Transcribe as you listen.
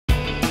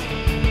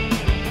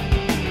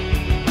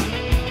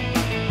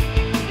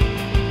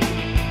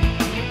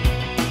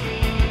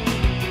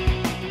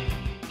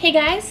Hey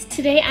guys,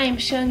 today I am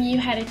showing you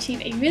how to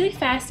achieve a really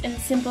fast and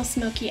simple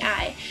smoky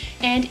eye.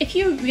 And if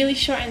you're really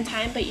short on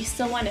time but you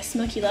still want a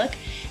smoky look,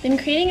 then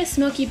creating a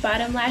smoky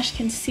bottom lash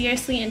can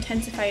seriously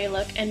intensify your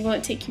look and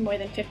won't take you more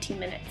than 15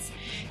 minutes.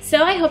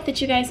 So I hope that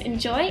you guys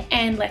enjoy,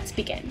 and let's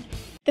begin.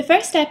 The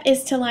first step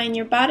is to line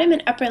your bottom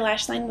and upper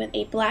lash line with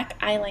a black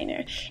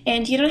eyeliner.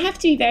 And you don't have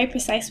to be very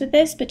precise with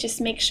this, but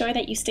just make sure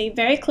that you stay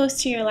very close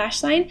to your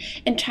lash line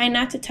and try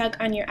not to tug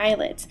on your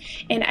eyelids.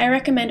 And I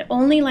recommend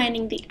only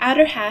lining the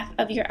outer half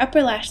of your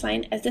upper lash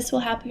line, as this will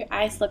help your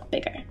eyes look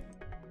bigger.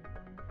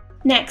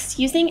 Next,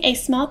 using a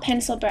small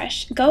pencil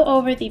brush, go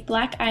over the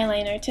black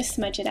eyeliner to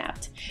smudge it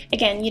out.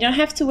 Again, you don't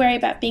have to worry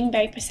about being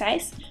very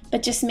precise,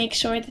 but just make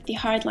sure that the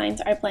hard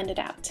lines are blended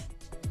out.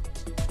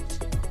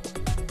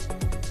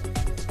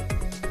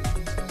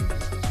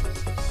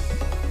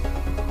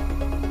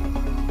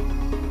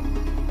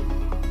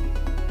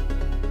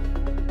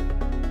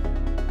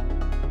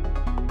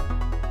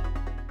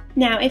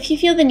 Now, if you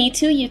feel the need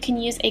to, you can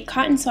use a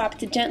cotton swab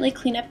to gently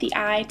clean up the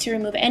eye to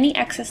remove any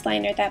excess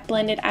liner that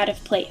blended out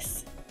of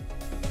place.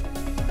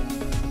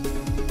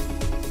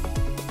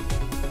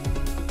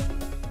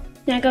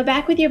 Now go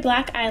back with your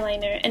black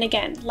eyeliner and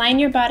again, line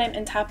your bottom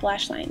and top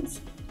lash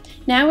lines.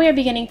 Now we are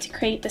beginning to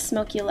create the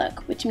smoky look,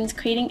 which means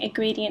creating a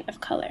gradient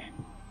of color.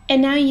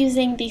 And now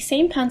using the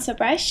same pencil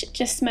brush,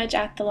 just smudge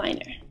out the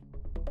liner.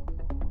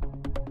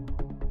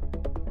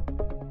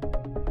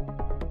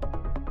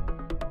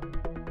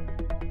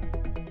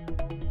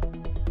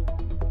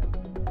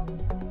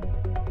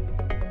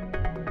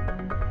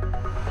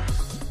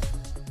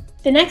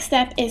 The next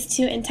step is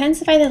to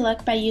intensify the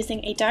look by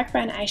using a dark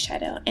brown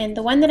eyeshadow, and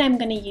the one that I'm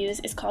going to use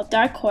is called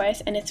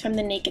Darkhorse, and it's from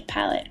the Naked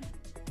palette.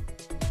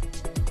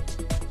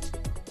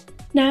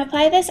 Now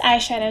apply this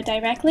eyeshadow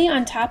directly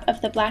on top of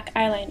the black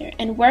eyeliner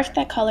and work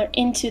that color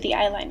into the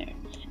eyeliner.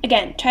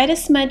 Again, try to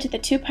smudge the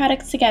two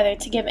products together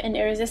to give an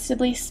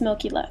irresistibly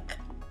smoky look.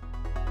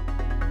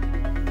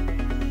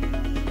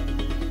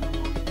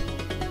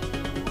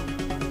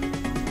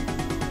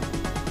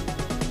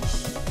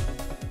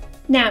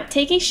 Now,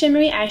 take a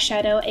shimmery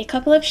eyeshadow, a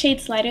couple of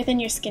shades lighter than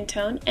your skin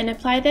tone, and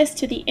apply this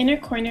to the inner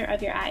corner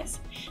of your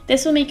eyes.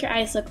 This will make your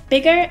eyes look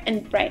bigger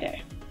and brighter.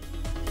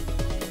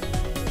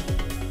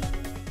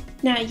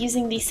 Now,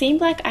 using the same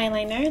black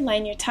eyeliner,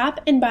 line your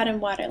top and bottom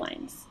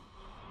waterlines.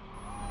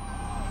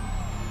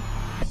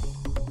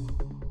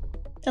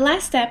 The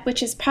last step,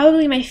 which is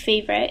probably my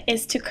favorite,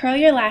 is to curl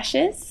your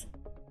lashes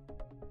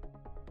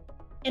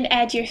and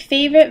add your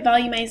favorite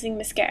volumizing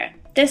mascara.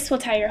 This will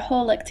tie your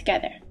whole look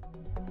together.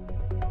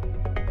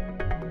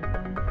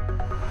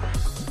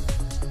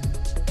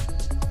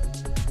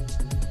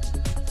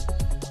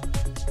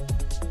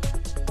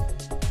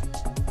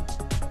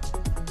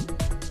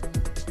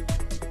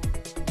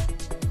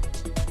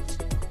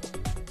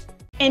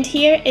 And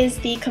here is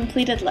the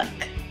completed look.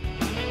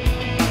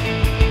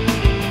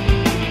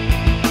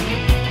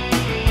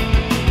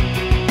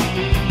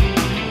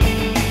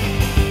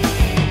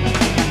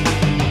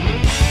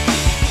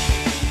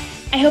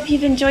 I hope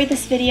you've enjoyed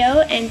this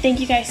video, and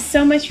thank you guys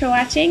so much for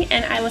watching,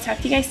 and I will talk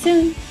to you guys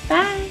soon.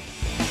 Bye!